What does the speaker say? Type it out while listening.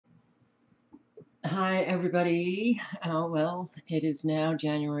Hi, everybody. Well, it is now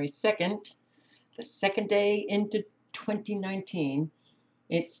January 2nd, the second day into 2019.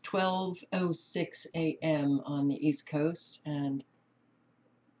 It's 12:06 a.m. on the East Coast, and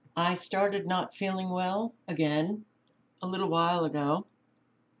I started not feeling well again a little while ago.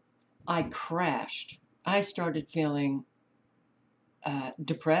 I crashed. I started feeling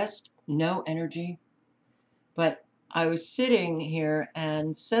depressed, no energy, but I was sitting here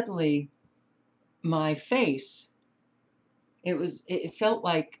and suddenly my face it felt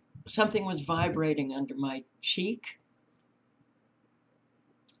like something was vibrating under my cheek,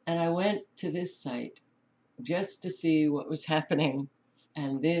 and I went to this site just to see what was happening.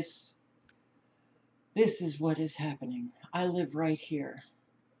 And this is what is happening. I live right here.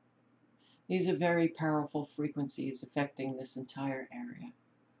 These are very powerful frequencies affecting this entire area.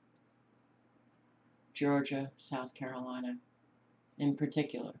 Georgia, South Carolina in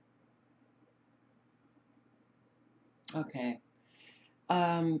particular. Okay.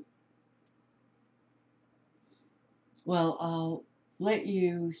 Um, well, I'll let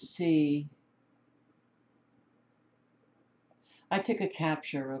you see. I took a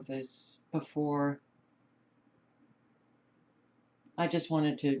capture of this before. I just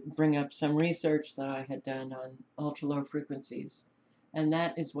wanted to bring up some research that I had done on ultra low frequencies. And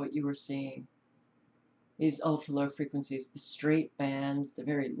that is what you were seeing. These ultra low frequencies, the straight bands, the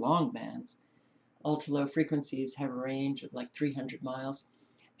very long bands. Ultra low frequencies have a range of like 300 miles,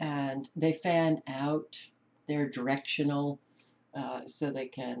 and they fan out. They're directional, so they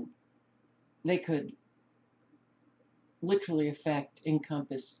could literally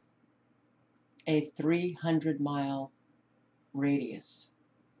encompass a 300-mile radius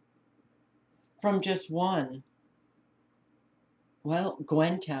from just one. Well,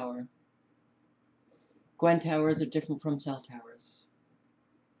 Gwen Tower. Gwen towers are different from cell towers.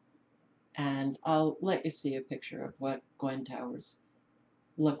 And I'll let you see a picture of what Gwen towers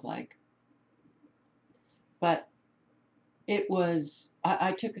look like. But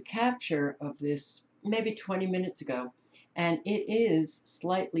I took a capture of this maybe 20 minutes ago, and it is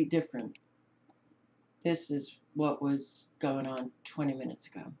slightly different. This is what was going on 20 minutes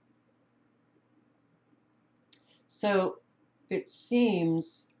ago. So it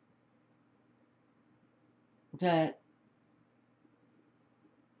seems that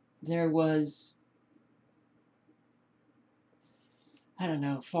there was, I don't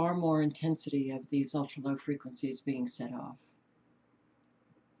know, far more intensity of these ultra low frequencies being set off.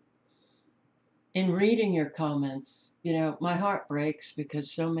 In reading your comments, my heart breaks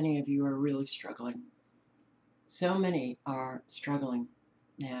because so many of you are really struggling. So many are struggling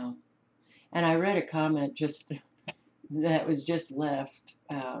now. And I read a comment that was just left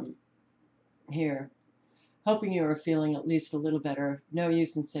here. Hoping you are feeling at least a little better. No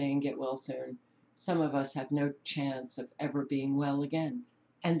use in saying get well soon. Some of us have no chance of ever being well again.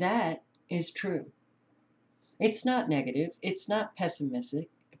 And that is true. It's not negative. It's not pessimistic.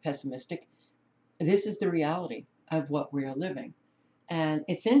 This is the reality of what we are living. And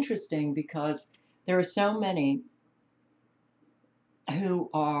it's interesting because there are so many who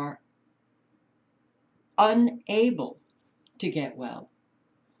are unable to get well.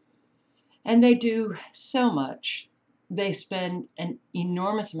 And they do so much. They spend an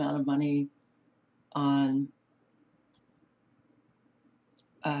enormous amount of money on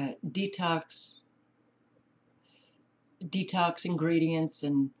detox ingredients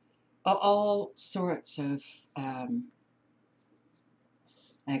and all sorts of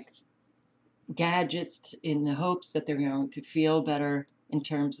like gadgets in the hopes that they're going to feel better in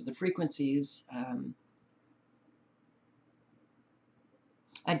terms of the frequencies.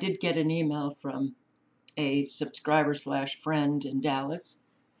 I did get an email from a subscriber / friend in Dallas,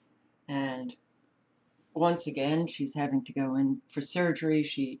 and once again she's having to go in for surgery.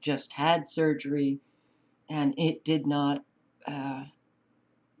 She just had surgery, and it did not. The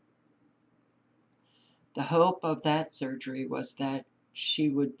hope of that surgery was that she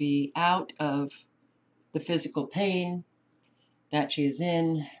would be out of the physical pain that she is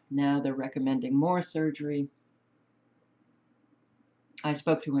in. Now they're recommending more surgery. I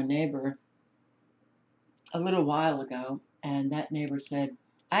spoke to a neighbor a little while ago, and that neighbor said,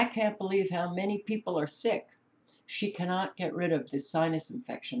 I can't believe how many people are sick. She cannot get rid of this sinus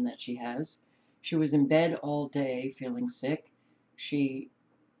infection that she has. She was in bed all day feeling sick. She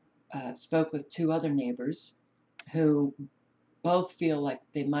spoke with 2 other neighbors who both feel like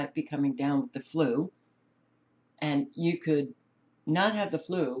they might be coming down with the flu. And you could not have the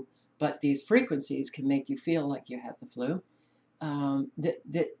flu, but these frequencies can make you feel like you have the flu.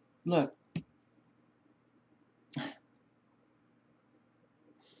 Look,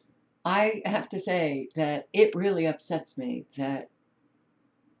 I have to say that it really upsets me that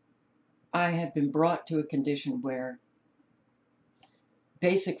I have been brought to a condition where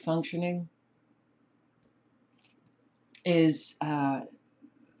basic functioning is uh,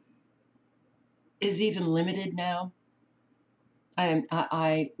 is even limited now.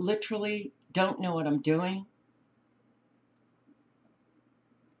 I literally don't know what I'm doing.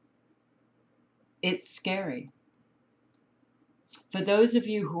 It's scary. For those of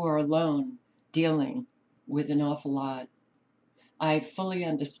you who are alone dealing with an awful lot, I fully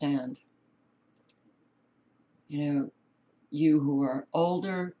understand. You know, you who are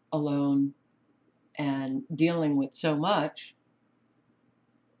older, alone, and dealing with so much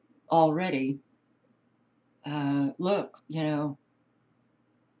already. Look,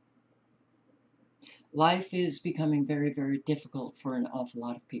 life is becoming very, very difficult for an awful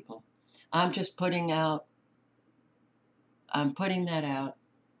lot of people. I'm just I'm putting that out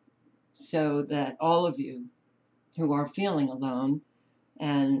so that all of you who are feeling alone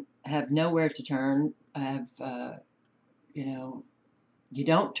and have nowhere to turn, you know, you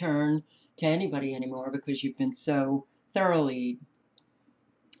don't turn to anybody anymore because you've been so thoroughly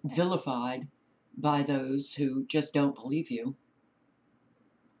vilified by those who just don't believe you.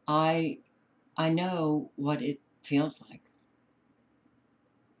 I I know what it feels like.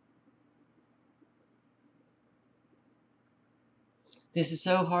 This is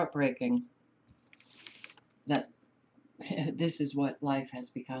so heartbreaking that this is what life has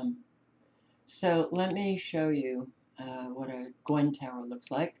become. So let me show you what a Gwen Tower looks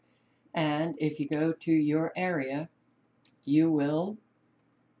like. And if you go to your area, you will,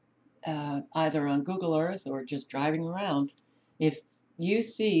 either on Google Earth or just driving around, if you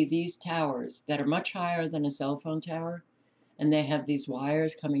see these towers that are much higher than a cell phone tower, and they have these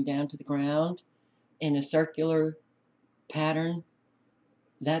wires coming down to the ground in a circular pattern,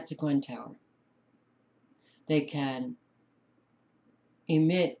 that's a Gwen Tower. They can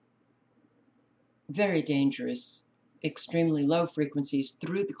emit very dangerous, extremely low frequencies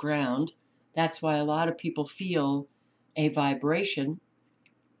through the ground. That's why a lot of people feel a vibration.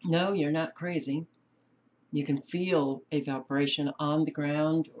 No, you're not crazy. You can feel a vibration on the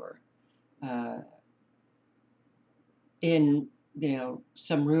ground or uh, in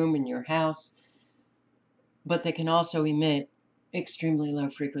some room in your house, but they can also emit extremely low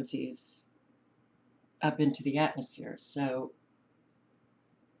frequencies up into the atmosphere. So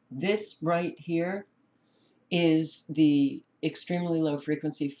this right here is the extremely low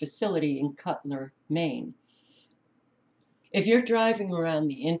frequency facility in Cutler, Maine. If you're driving around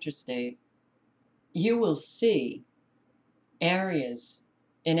the interstate, you will see areas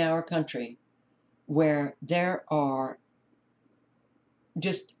in our country where there are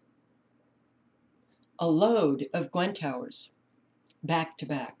just a load of Gwen towers back to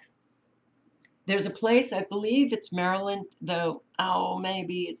back. There's a place, I believe it's Maryland, though, oh,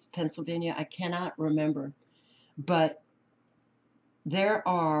 maybe it's Pennsylvania, I cannot remember. But there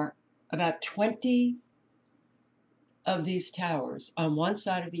are about 20 of these towers on one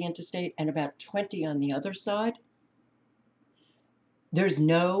side of the interstate and about 20 on the other side. There's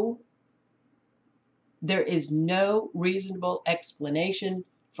no There is no reasonable explanation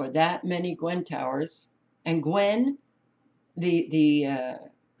for that many Gwen towers. And Gwen, the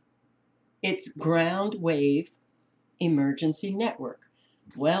it's ground wave emergency network.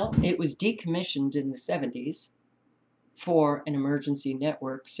 Well, it was decommissioned in the 70s for an emergency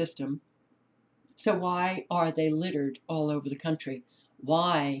network system. So why are they littered all over the country?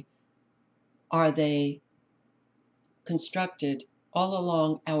 Why are they constructed all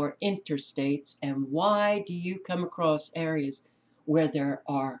along our interstates, and why do you come across areas where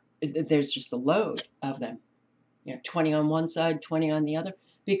there's just a load of them, 20 on one side, 20 on the other?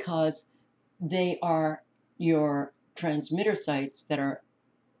 Because they are your transmitter sites that are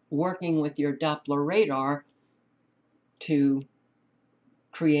working with your Doppler radar to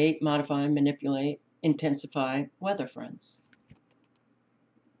create, modify, manipulate, intensify weather fronts.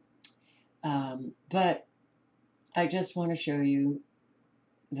 But I just want to show you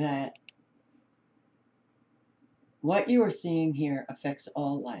that what you are seeing here affects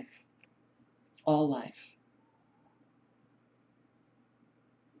all life. All life.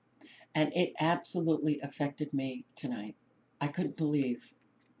 And it absolutely affected me tonight. I couldn't believe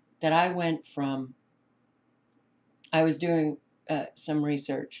that I was doing some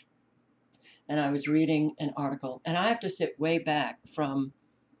research and I was reading an article, and I have to sit way back from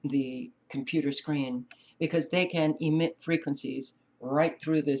the computer screen because they can emit frequencies right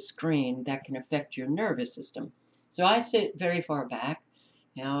through this screen that can affect your nervous system. So I sit very far back.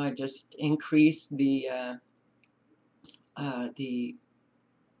 I just increase the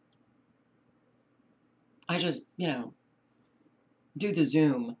I just, do the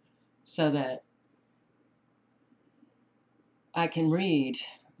Zoom so that I can read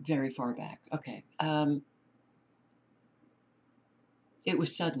very far back. Okay. It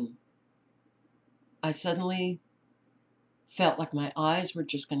was sudden. I suddenly felt like my eyes were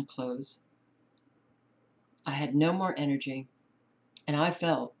just going to close. I had no more energy, and I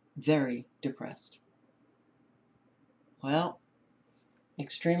felt very depressed. Well,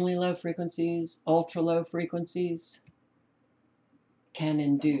 extremely low frequencies, ultra low frequencies can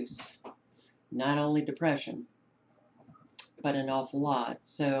induce not only depression, but an awful lot.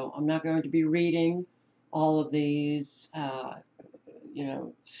 So I'm not going to be reading all of these,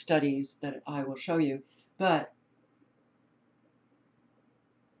 studies that I will show you, but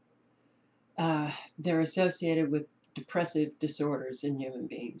they're associated with depressive disorders in human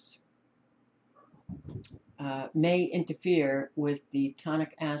beings. May interfere with the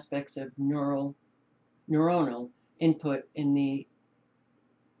tonic aspects of neuronal input in the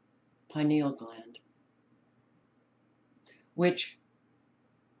pineal gland, which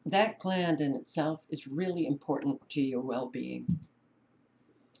that gland in itself is really important to your well-being.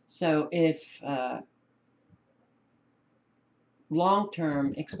 So if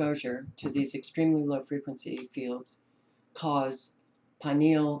long-term exposure to these extremely low frequency fields cause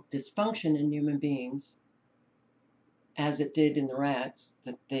pineal dysfunction in human beings, as it did in the rats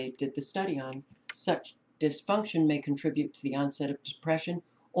that they did the study on, such dysfunction may contribute to the onset of depression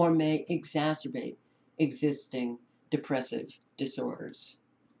or may exacerbate existing depressive disorders.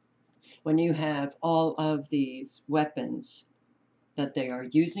 When you have all of these weapons that they are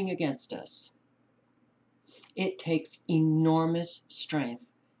using against us, it takes enormous strength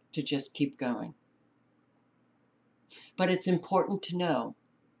to just keep going. But it's important to know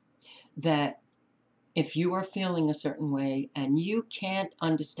that if you are feeling a certain way and you can't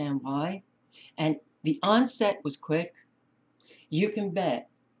understand why, and the onset was quick, you can bet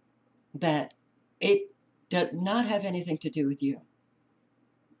that it does not have anything to do with you.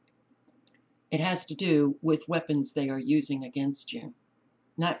 It has to do with weapons they are using against you.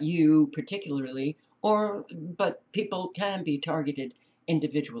 Not you particularly, but people can be targeted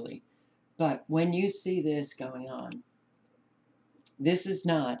individually. But when you see this going on, this is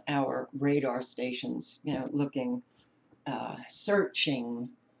not our radar stations, looking, searching,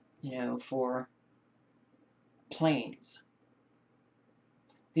 for planes.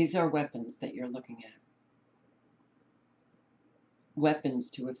 These are weapons that you're looking at.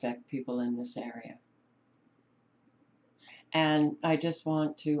 Weapons to affect people in this area. And I just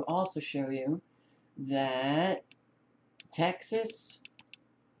want to also show you that Texas,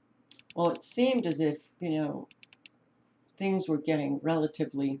 well, it seemed as if, things were getting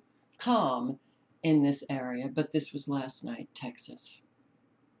relatively calm in this area, but this was last night, Texas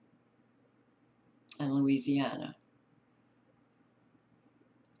and Louisiana.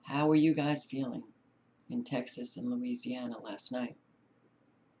 How were you guys feeling in Texas and Louisiana last night?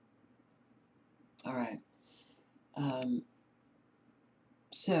 All right.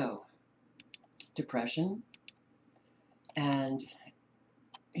 So, depression. And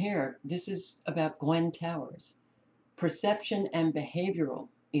here, this is about Gwen Towers. Perception and behavioral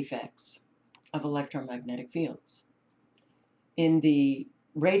effects of electromagnetic fields. In the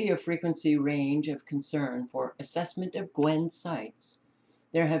radio frequency range of concern for assessment of Gwen sites,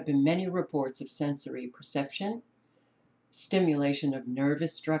 there have been many reports of sensory perception, stimulation of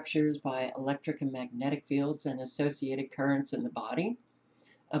nervous structures by electric and magnetic fields and associated currents in the body.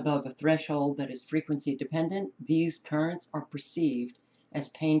 Above a threshold that is frequency dependent, these currents are perceived as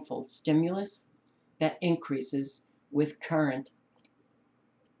painful stimulus that increases with current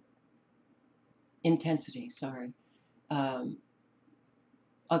intensity.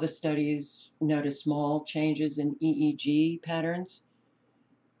 Other studies notice small changes in EEG patterns.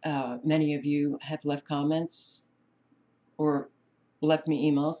 Many of you have left comments or left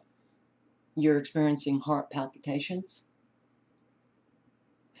me emails. You're experiencing heart palpitations.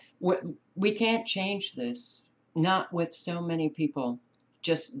 We can't change this, not with so many people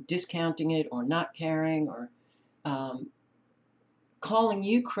just discounting it or not caring or calling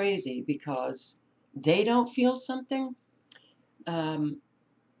you crazy because they don't feel something.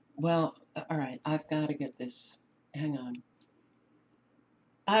 Well, all right, I've got to get this. Hang on.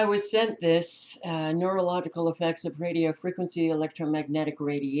 I was sent this neurological effects of radio frequency electromagnetic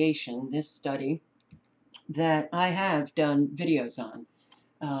radiation, this study that I have done videos on.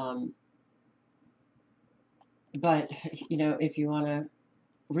 But, if you want to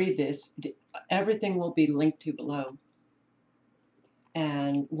read this, everything will be linked to below.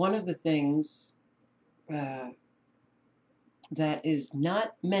 And one of the things that is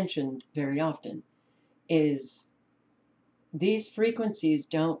not mentioned very often is these frequencies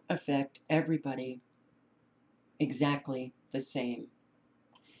don't affect everybody exactly the same.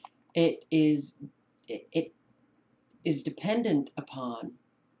 It is dependent upon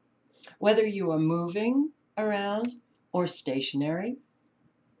whether you are moving around or stationary,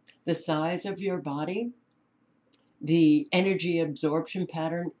 the size of your body, the energy absorption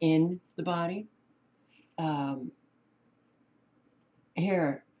pattern in the body.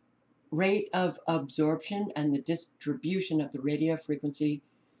 Here, rate of absorption and the distribution of the radio frequency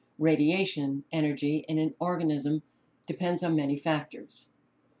radiation energy in an organism depends on many factors.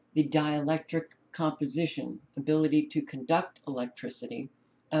 The dielectric composition, ability to conduct electricity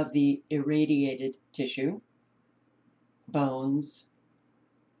of the irradiated tissue, bones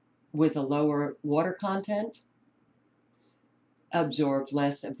with a lower water content absorb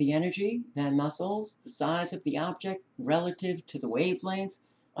less of the energy than muscles, the size of the object relative to the wavelength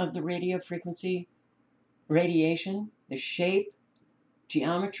of the radio frequency radiation, the shape,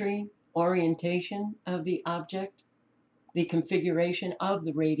 geometry, orientation of the object, the configuration of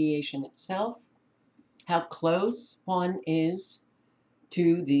the radiation itself, how close one is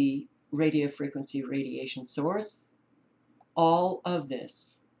to the radio frequency radiation source. All of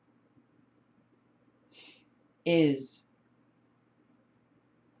this is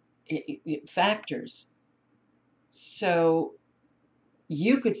factors. So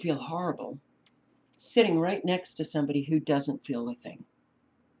you could feel horrible sitting right next to somebody who doesn't feel a thing.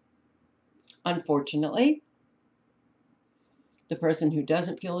 Unfortunately, the person who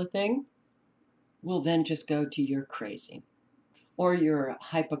doesn't feel a thing will then just go to you're crazy, or you're a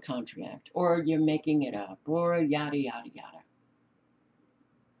hypochondriac, or you're making it up, or yada, yada, yada.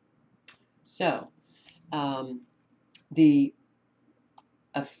 So the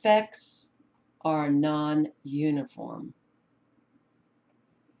effects are non-uniform.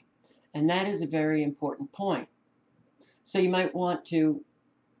 And that is a very important point. So you might want to,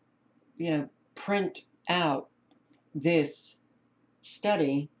 print out this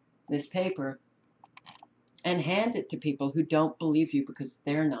study, this paper, and hand it to people who don't believe you because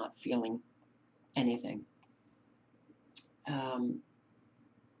they're not feeling anything.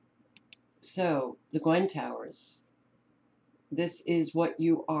 So the Gwen Towers, this is what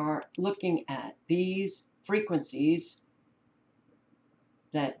you are looking at. These frequencies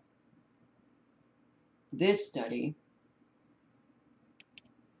that this study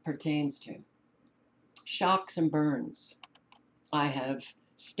pertains to. Shocks and burns. I have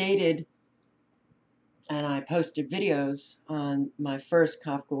stated, and I posted videos on my first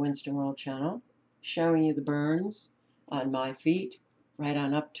Kafka Winston World channel showing you the burns on my feet, right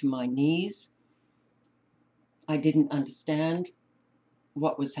on up to my knees. I didn't understand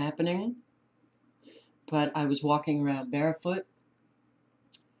what was happening, but I was walking around barefoot,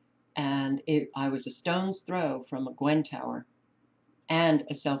 and I was a stone's throw from a Gwen tower and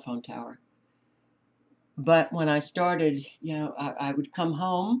a cell phone tower. But when I started, I would come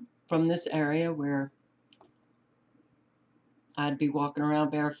home from this area where I'd be walking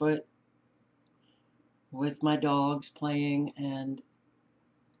around barefoot with my dogs playing, and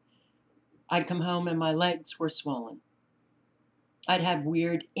I'd come home and my legs were swollen. I'd have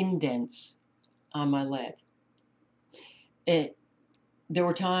weird indents on my leg. There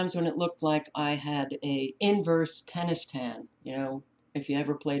were times when it looked like I had a inverse tennis tan. If you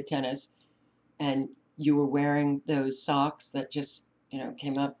ever played tennis and you were wearing those socks that just,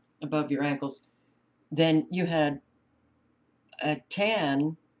 came up above your ankles, then you had a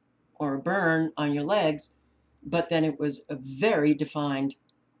tan or a burn on your legs, but then it was a very defined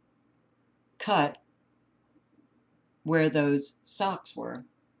cut where those socks were.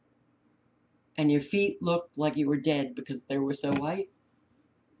 And your feet looked like you were dead because they were so white.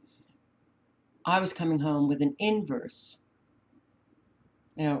 I was coming home with an inverse.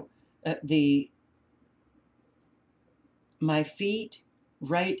 My feet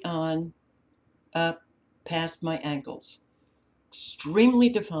right on up past my ankles. Extremely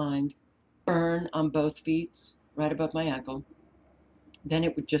defined burn on both feet, right above my ankle. Then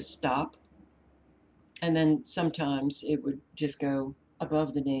it would just stop. And then sometimes it would just go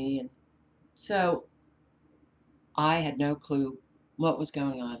above the knee. And so I had no clue what was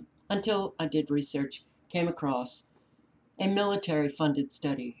going on until I did research, came across a military-funded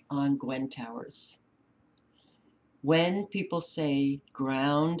study on Gwen Towers. When people say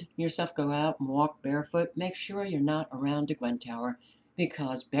ground yourself, go out and walk barefoot, make sure you're not around a Gwen Tower,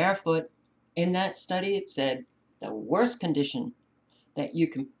 because barefoot, in that study, it said the worst condition that you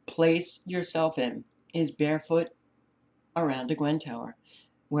can place yourself in is barefoot around a Gwen Tower.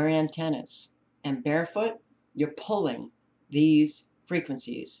 Wear antennas. And barefoot, you're pulling these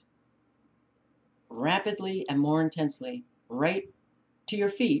frequencies rapidly and more intensely right to your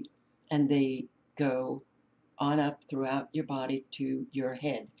feet, and they go on up throughout your body to your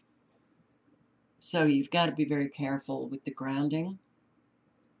head. So you've got to be very careful with the grounding.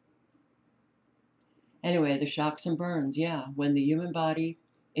 Anyway, the shocks and burns, yeah. When the human body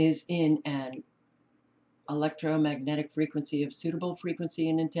is in an electromagnetic frequency of suitable frequency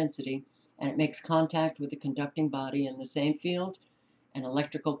and intensity, and it makes contact with the conducting body in the same field, an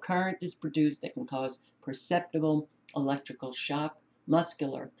electrical current is produced that can cause perceptible electrical shock,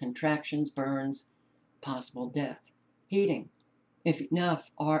 muscular contractions, burns, possible death. Heating. If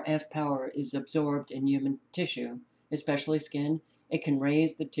enough RF power is absorbed in human tissue, especially skin, it can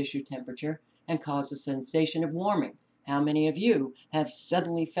raise the tissue temperature and cause a sensation of warming. How many of you have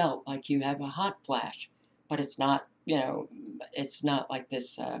suddenly felt like you have a hot flash? But it's not, it's not like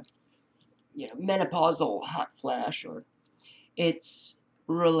this, menopausal hot flash, or it's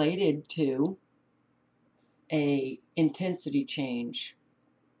related to a intensity change,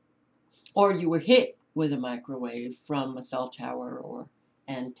 or you were hit with a microwave from a cell tower or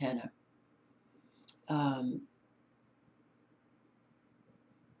antenna. Um,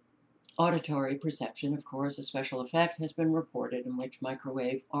 Auditory perception, of course, a special effect has been reported in which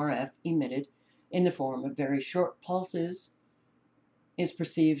microwave RF emitted in the form of very short pulses is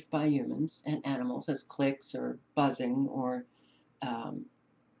perceived by humans and animals as clicks or buzzing, or um,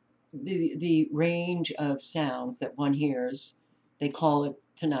 the range of sounds that one hears. They call it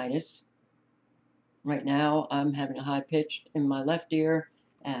tinnitus. Right now, I'm having a high pitch in my left ear,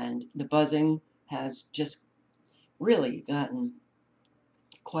 and the buzzing has just really gotten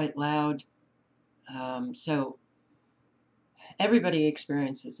quite loud. So everybody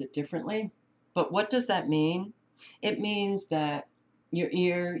experiences it differently. But what does that mean? It means that your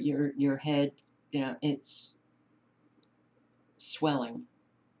ear, your head, it's swelling.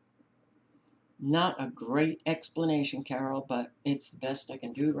 Not a great explanation, Carol, but it's the best I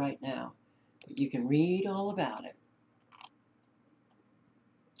can do right now. But you can read all about it.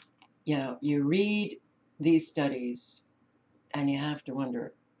 You read these studies and you have to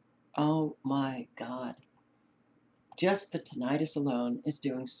wonder, oh my God, just the tinnitus alone is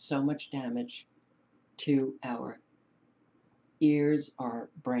doing so much damage to our ears, our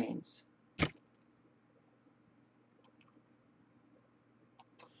brains.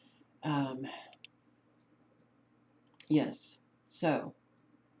 Um, yes, so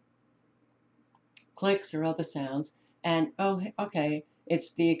clicks or other sounds, and oh, okay,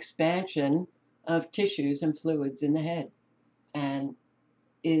 it's the expansion of tissues and fluids in the head and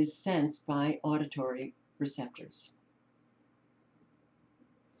is sensed by auditory receptors.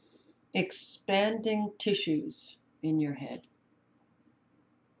 Expanding tissues in your head,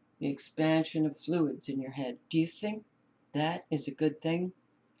 the expansion of fluids in your head. Do you think that is a good thing?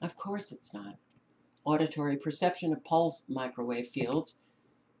 Of course it's not. Auditory perception of pulse microwave fields,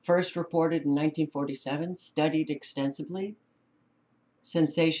 first reported in 1947, studied extensively.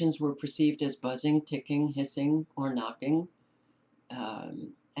 Sensations were perceived as buzzing, ticking, hissing, or knocking.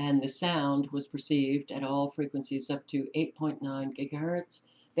 And the sound was perceived at all frequencies up to 8.9 gigahertz.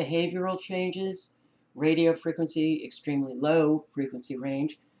 Behavioral changes, radio frequency, extremely low frequency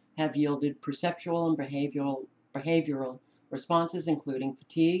range, have yielded perceptual and behavioral responses, including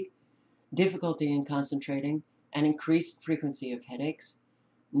fatigue, difficulty in concentrating, and increased frequency of headaches.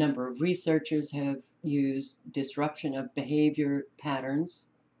 Number of researchers have used disruption of behavior patterns,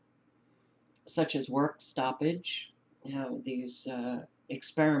 such as work stoppage. These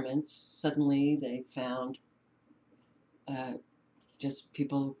experiments, suddenly they found uh, just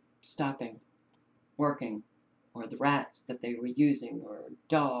people stopping working, or the rats that they were using, or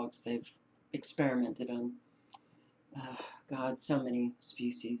dogs they've experimented on. Uh, God, so many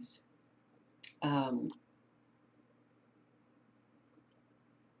species. Um,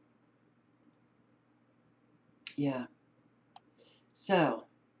 yeah. So,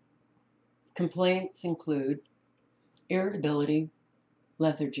 complaints include irritability,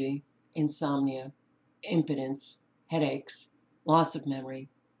 lethargy, insomnia, impotence, headaches, loss of memory,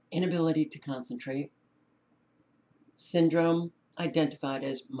 inability to concentrate, syndrome identified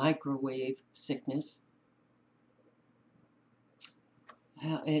as microwave sickness.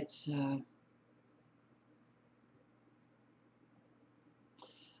 It's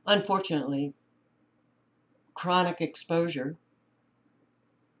unfortunately chronic exposure.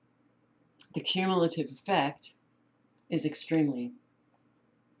 The cumulative effect is extremely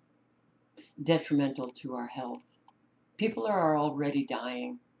detrimental to our health. People are already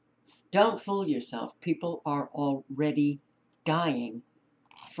dying. Don't fool yourself. People are already dying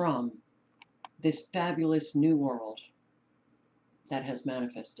from this fabulous new world that has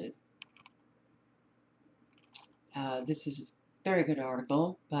manifested. This is a very good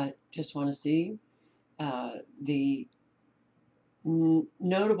article, but just want to see the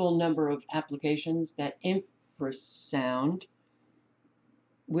notable number of applications that infrasound,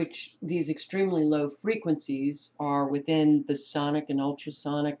 which these extremely low frequencies are within the sonic and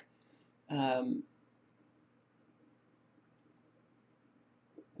ultrasonic, um,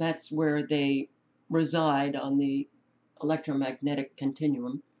 that's where they reside on the electromagnetic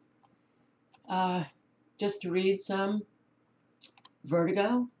continuum. Just to read some: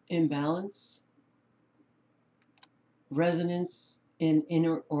 vertigo, imbalance, resonance in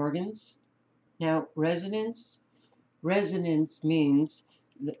inner organs. Now, resonance means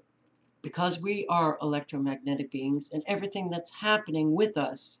that because we are electromagnetic beings and everything that's happening with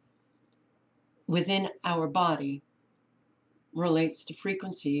us within our body relates to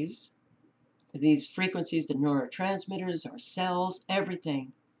frequencies. These frequencies, the neurotransmitters, our cells,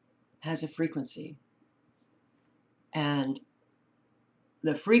 everything has a frequency. And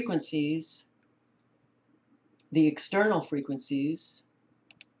the frequencies, the external frequencies,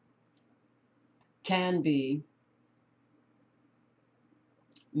 can be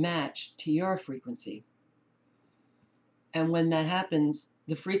matched to your frequency. And when that happens,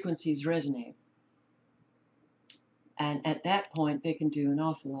 the frequencies resonate. And at that point, they can do an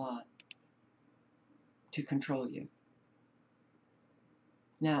awful lot to control you.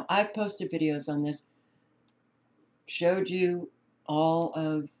 Now, I've posted videos on this, showed you all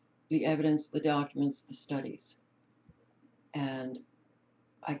of the evidence, the documents, the studies. And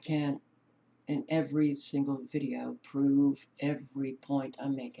I can't, in every single video, prove every point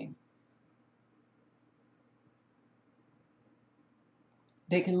I'm making.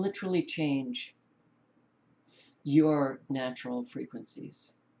 They can literally change your natural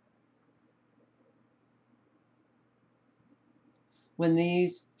frequencies. When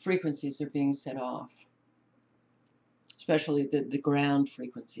these frequencies are being set off, especially the ground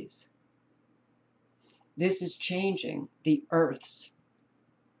frequencies, this is changing the Earth's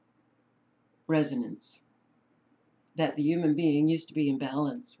resonance that the human being used to be in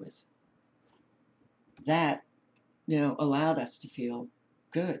balance with. That, allowed us to feel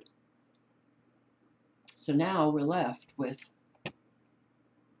good. So now we're left with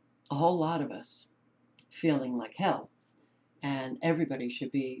a whole lot of us feeling like hell. And everybody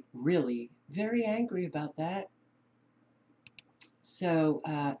should be really very angry about that. So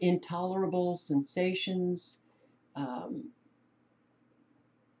intolerable sensations,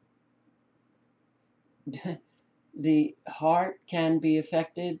 the heart can be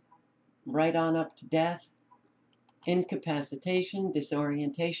affected right on up to death, incapacitation,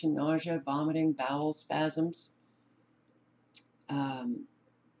 disorientation, nausea, vomiting, bowel spasms, and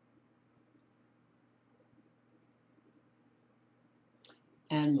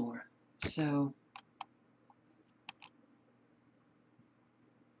more. So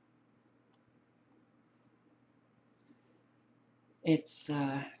it's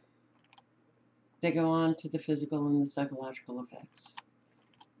they go on to the physical and the psychological effects.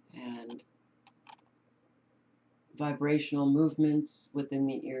 And vibrational movements within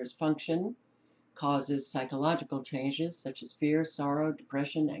the ear's function causes psychological changes such as fear, sorrow,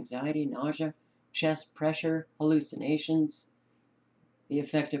 depression, anxiety, nausea, chest pressure, hallucinations. The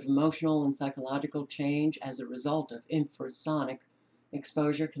effect of emotional and psychological change as a result of infrasonic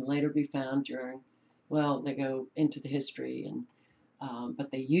exposure can later be found during, well, they go into the history, and but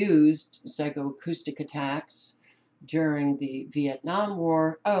they used psychoacoustic attacks during the Vietnam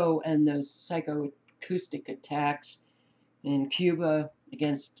War. Oh, and those psychoacoustic attacks in Cuba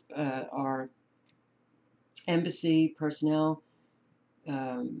against our embassy personnel,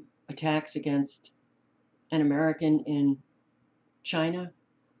 attacks against an American in China.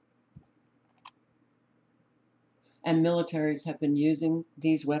 And militaries have been using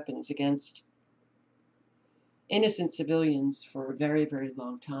these weapons against innocent civilians for a very, very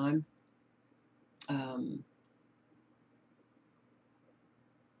long time.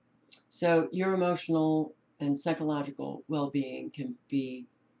 So your emotional and psychological well-being can be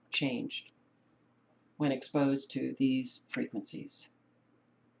changed when exposed to these frequencies.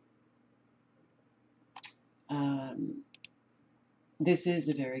 This is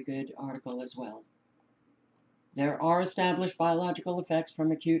a very good article as well. There are established biological effects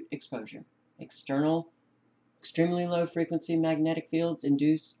from acute exposure. External, extremely low frequency magnetic fields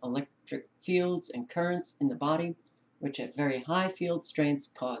induce electric fields and currents in the body, which at very high field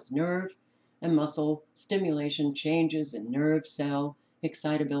strengths cause nerve and muscle stimulation, changes in nerve cell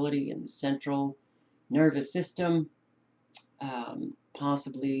excitability in the central nervous system,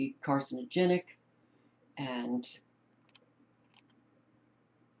 possibly carcinogenic, and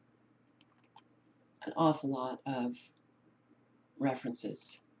an awful lot of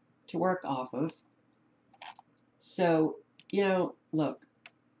references to work off of. So, look,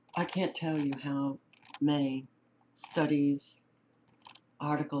 I can't tell you how many studies,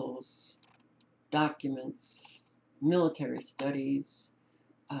 articles, documents, military studies,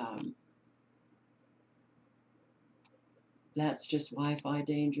 um, that's just Wi-Fi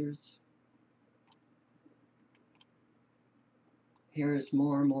dangers. Here's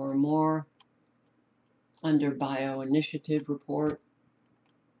more and more and more under Bioinitiative report,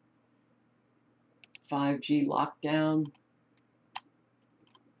 5G lockdown,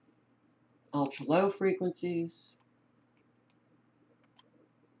 ultra low frequencies,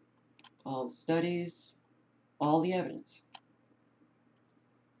 all the studies, all the evidence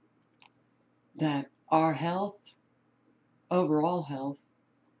that our health, overall health,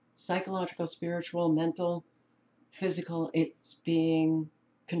 psychological, spiritual, mental, physical, it's being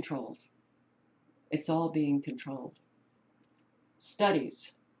controlled. It's all being controlled.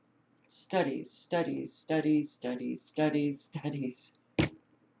 Studies, studies, studies, studies, studies, studies, studies.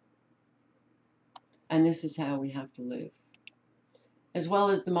 And this is how we have to live. As well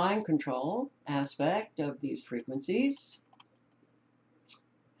as the mind control aspect of these frequencies,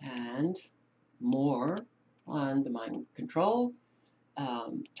 and more on the mind control,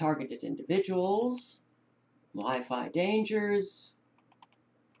 targeted individuals, Wi-Fi dangers.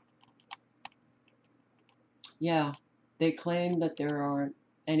 Yeah, they claim that there aren't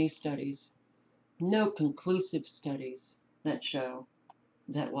any studies, no conclusive studies that show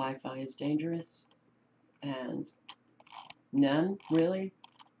that Wi-Fi is dangerous, and none, really?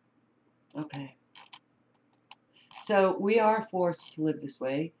 Okay. So we are forced to live this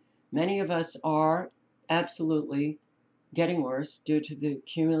way. Many of us are absolutely getting worse due to the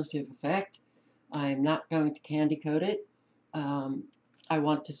cumulative effect. I'm not going to candy coat it. I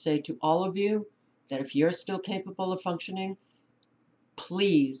want to say to all of you that if you're still capable of functioning,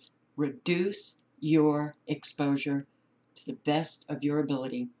 please reduce your exposure to the best of your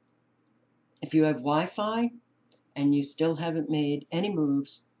ability. If you have Wi-Fi and you still haven't made any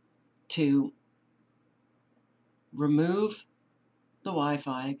moves to remove the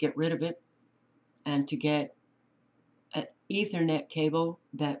Wi-Fi, get rid of it, and to get an Ethernet cable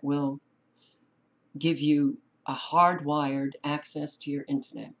that will give you a hardwired access to your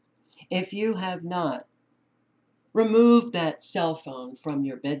internet. If you have not removed that cell phone from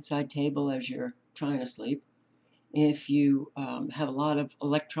your bedside table as you're trying to sleep, if you have a lot of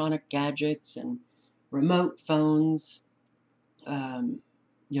electronic gadgets and remote phones,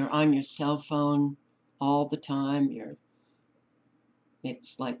 you're on your cell phone all the time,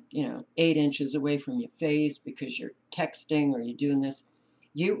 it's like 8 inches away from your face because you're texting or you're doing this,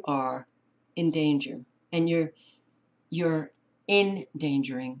 you are in danger, and you're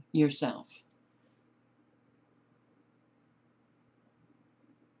endangering yourself.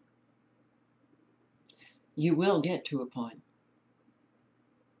 You will get to a point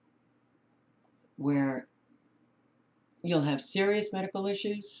where you'll have serious medical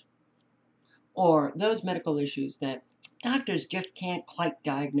issues, or those medical issues that doctors just can't quite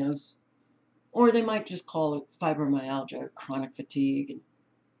diagnose, or they might just call it fibromyalgia or chronic fatigue, and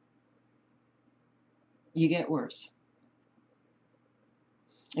you get worse.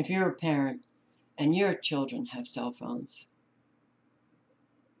 If you're a parent and your children have cell phones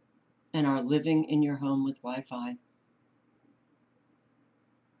and are living in your home with Wi-Fi,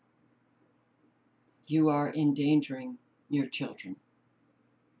 you are endangering your children.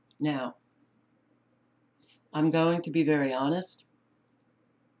 Now, I'm going to be very honest.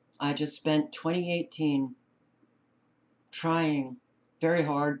 I just spent 2018 trying very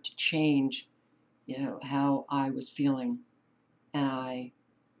hard to change, how I was feeling, and I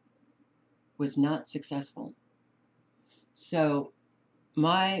was not successful. So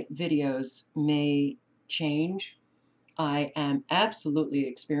my videos may change. I am absolutely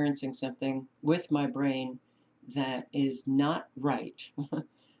experiencing something with my brain that is not right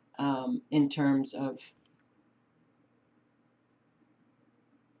in terms of,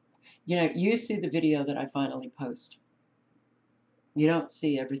 you see the video that I finally post. You don't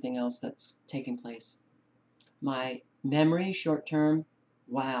see everything else that's taking place. My memory, short term,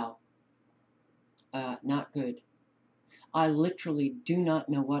 wow, not good. I literally do not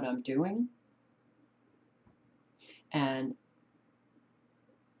know what I'm doing. And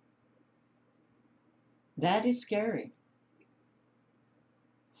that is scary.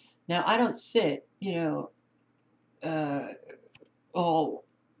 Now, I don't sit, all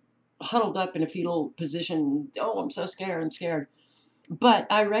huddled up in a fetal position. Oh, I'm so scared, I'm scared. But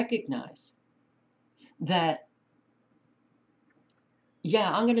I recognize that, yeah,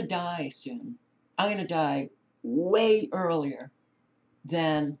 I'm going to die soon. I'm going to die way earlier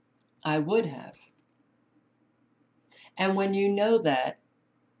than I would have. And when you know that,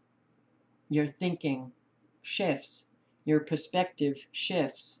 your thinking shifts, your perspective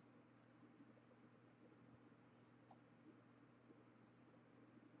shifts.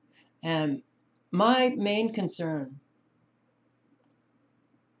 And my main concern,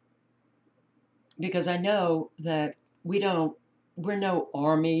 because I know that we're no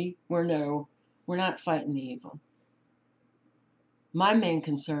army, we're not fighting the evil. My main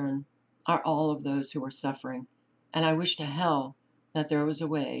concern are all of those who are suffering, and I wish to hell that there was a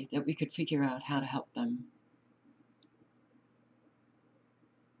way that we could figure out how to help them.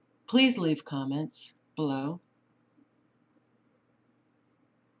 Please leave comments below.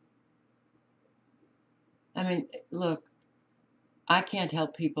 I mean, look, I can't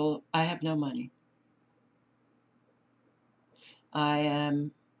help people. I have no money. I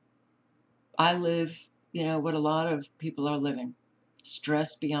live, what a lot of people are living.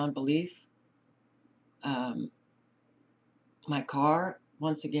 Stress beyond belief. Um, my car,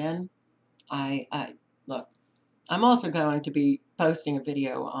 once again, I look, I'm also going to be posting a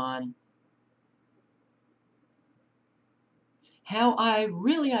video on how I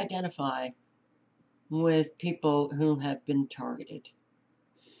really identify with people who have been targeted.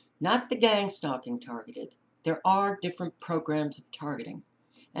 Not the gang stalking targeted. There are different programs of targeting.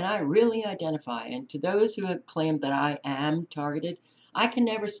 And I really identify. And to those who have claimed that I am targeted, I can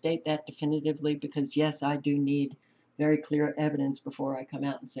never state that definitively because, yes, I do need very clear evidence before I come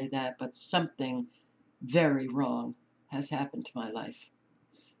out and say that. But something very wrong has happened to my life.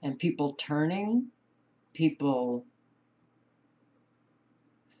 And people turning, people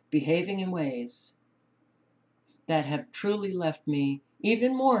behaving in ways that have truly left me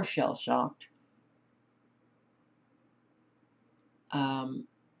even more shell shocked.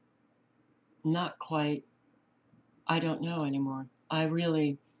 Not quite, I don't know anymore.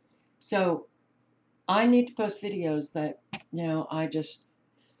 So I need to post videos that, I just,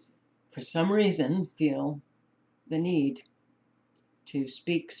 for some reason, feel the need to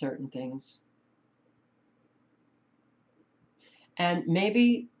speak certain things. And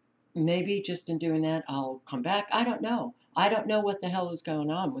maybe just in doing that, I'll come back. I don't know. I don't know what the hell is going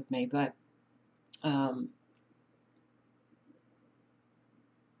on with me, but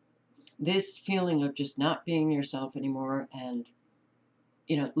this feeling of just not being yourself anymore and,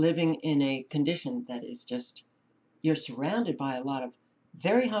 living in a condition that is just, you're surrounded by a lot of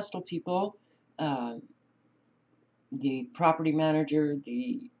very hostile people. The property manager,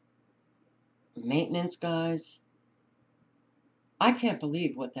 the maintenance guys. I can't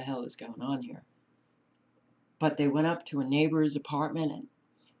believe what the hell is going on here. But they went up to a neighbor's apartment and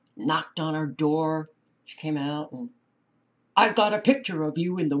knocked on her door. She came out and, I got a picture of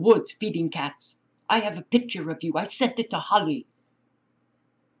you in the woods feeding cats. I have a picture of you. I sent it to Holly.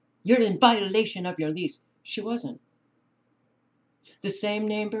 You're in violation of your lease. She wasn't. The same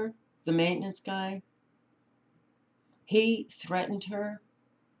neighbor, the maintenance guy, he threatened her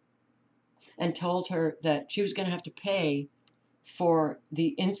and told her that she was going to have to pay for the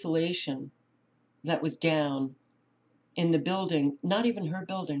insulation that was down in the building, not even her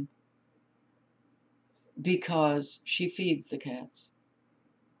building, because she feeds the cats.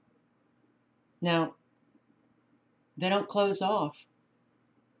 Now, they don't close off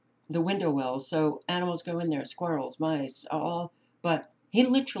the window wells, so animals go in there, squirrels, mice, all, but he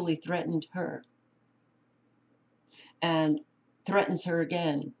literally threatened her and threatens her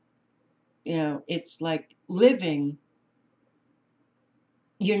again. It's like living,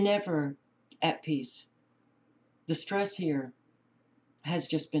 you're never at peace. The stress here has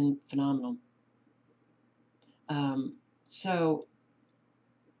just been phenomenal. So,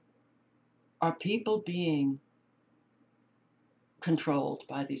 are people being controlled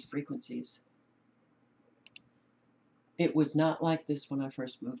by these frequencies? It was not like this when I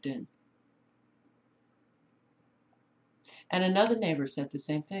first moved in. And another neighbor said the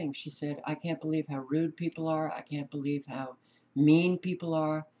same thing. She said, I can't believe how rude people are. I can't believe how mean people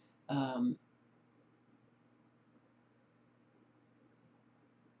are.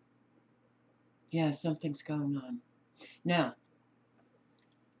 Yeah, something's going on. Now,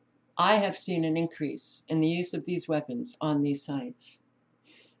 I have seen an increase in the use of these weapons on these sites.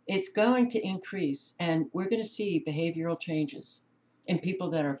 It's going to increase, and we're going to see behavioral changes in people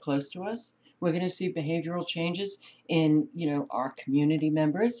that are close to us. We're going to see behavioral changes in, our community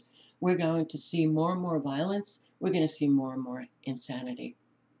members. We're going to see more and more violence. We're going to see more and more insanity.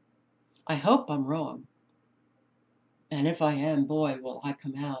 I hope I'm wrong. And if I am, boy, will I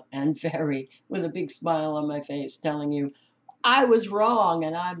come out and with a big smile on my face telling you, I was wrong,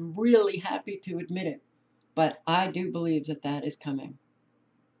 and I'm really happy to admit it. But I do believe that that is coming.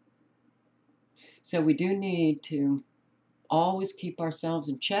 So we do need to always keep ourselves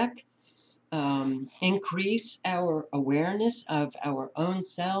in check, increase our awareness of our own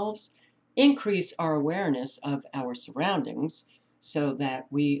selves, increase our awareness of our surroundings so that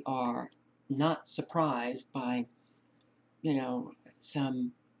we are not surprised by,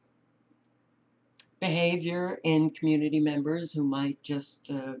 some behavior in community members who might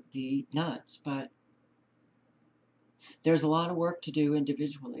just be nuts. But there's a lot of work to do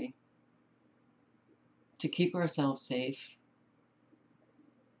individually to keep ourselves safe.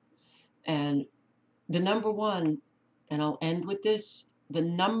 And the number one, and I'll end with this, the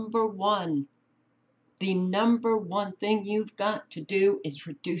number one thing you've got to do is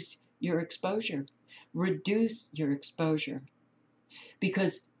reduce your exposure. Reduce your exposure.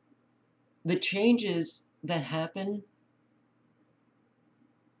 Because the changes that happen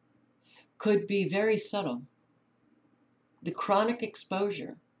could be very subtle. The chronic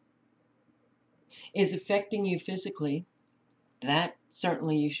exposure is affecting you physically. That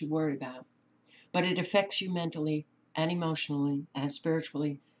certainly you should worry about. But it affects you mentally and emotionally and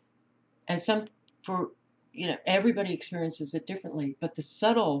spiritually. And for, everybody experiences it differently. But the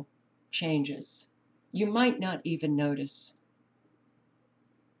subtle changes, you might not even notice.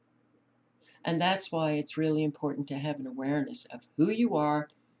 And that's why it's really important to have an awareness of who you are,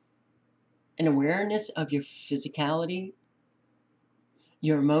 an awareness of your physicality,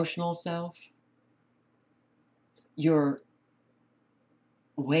 your emotional self, your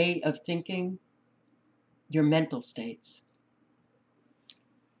way of thinking, your mental states.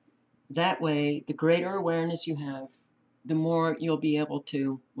 That way, the greater awareness you have, the more you'll be able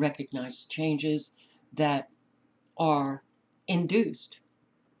to recognize changes that are induced,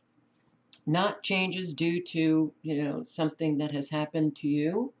 not changes due to, something that has happened to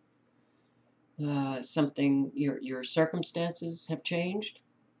you, something your circumstances have changed.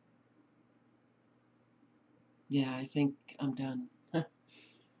 Yeah, I think I'm done.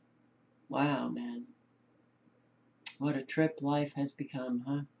 Wow, man. What a trip life has become,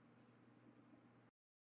 huh?